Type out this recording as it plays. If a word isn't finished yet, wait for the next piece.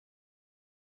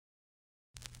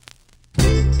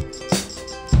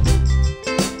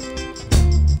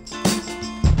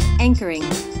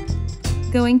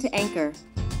Anchoring. Going to anchor.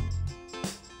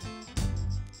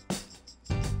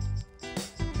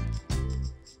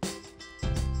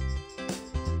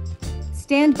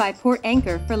 Stand by port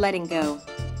anchor for letting go.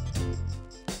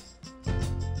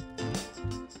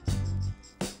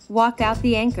 Walk out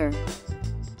the anchor.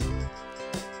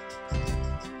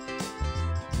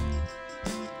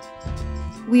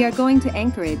 We are going to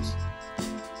anchorage.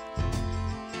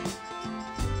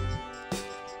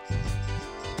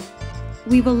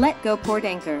 We will let go port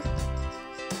anchor.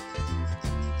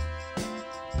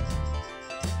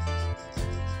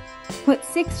 Put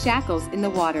 6 shackles in the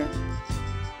water.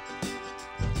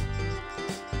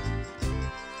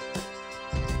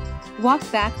 Walk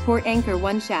back port anchor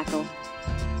 1 shackle.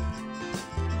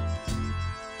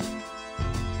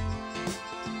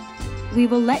 We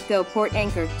will let go port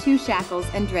anchor 2 shackles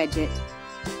and dredge it.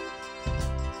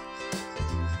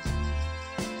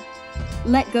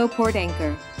 Let go port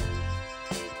anchor.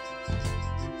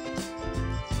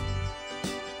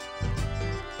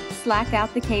 Slack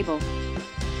out the cable.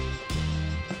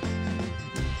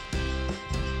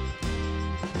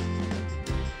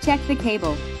 Check the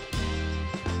cable.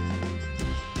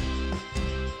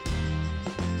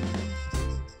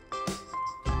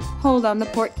 Hold on the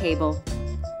port cable.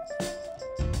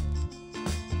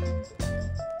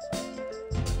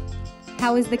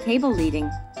 How is the cable leading?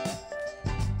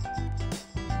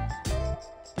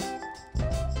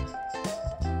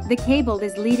 The cable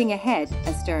is leading ahead,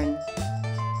 astern.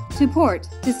 To port,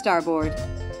 to starboard.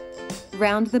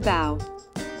 Round the bow.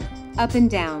 Up and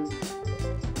down.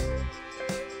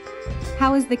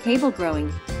 How is the cable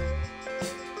growing?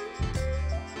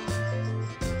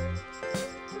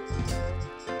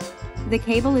 The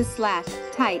cable is slack,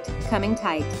 tight, coming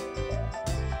tight.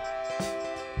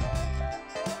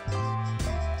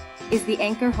 Is the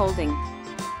anchor holding?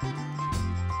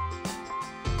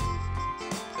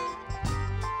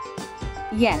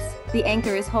 Yes, the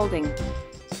anchor is holding.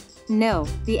 No,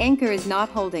 the anchor is not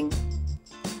holding.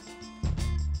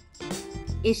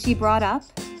 Is she brought up?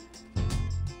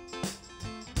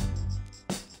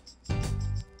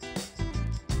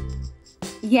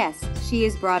 Yes, she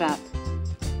is brought up.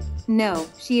 No,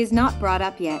 she is not brought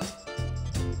up yet.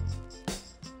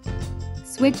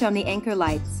 Switch on the anchor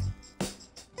lights.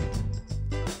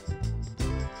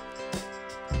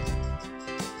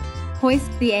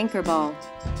 Hoist the anchor ball.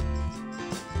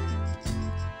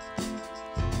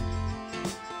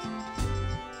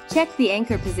 Check the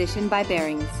anchor position by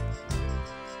bearings.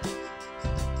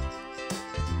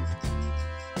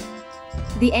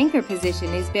 The anchor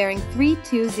position is bearing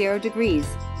 320 degrees,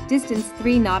 distance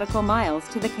 3 nautical miles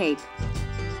to the Cape.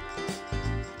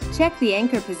 Check the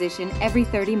anchor position every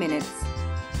 30 minutes.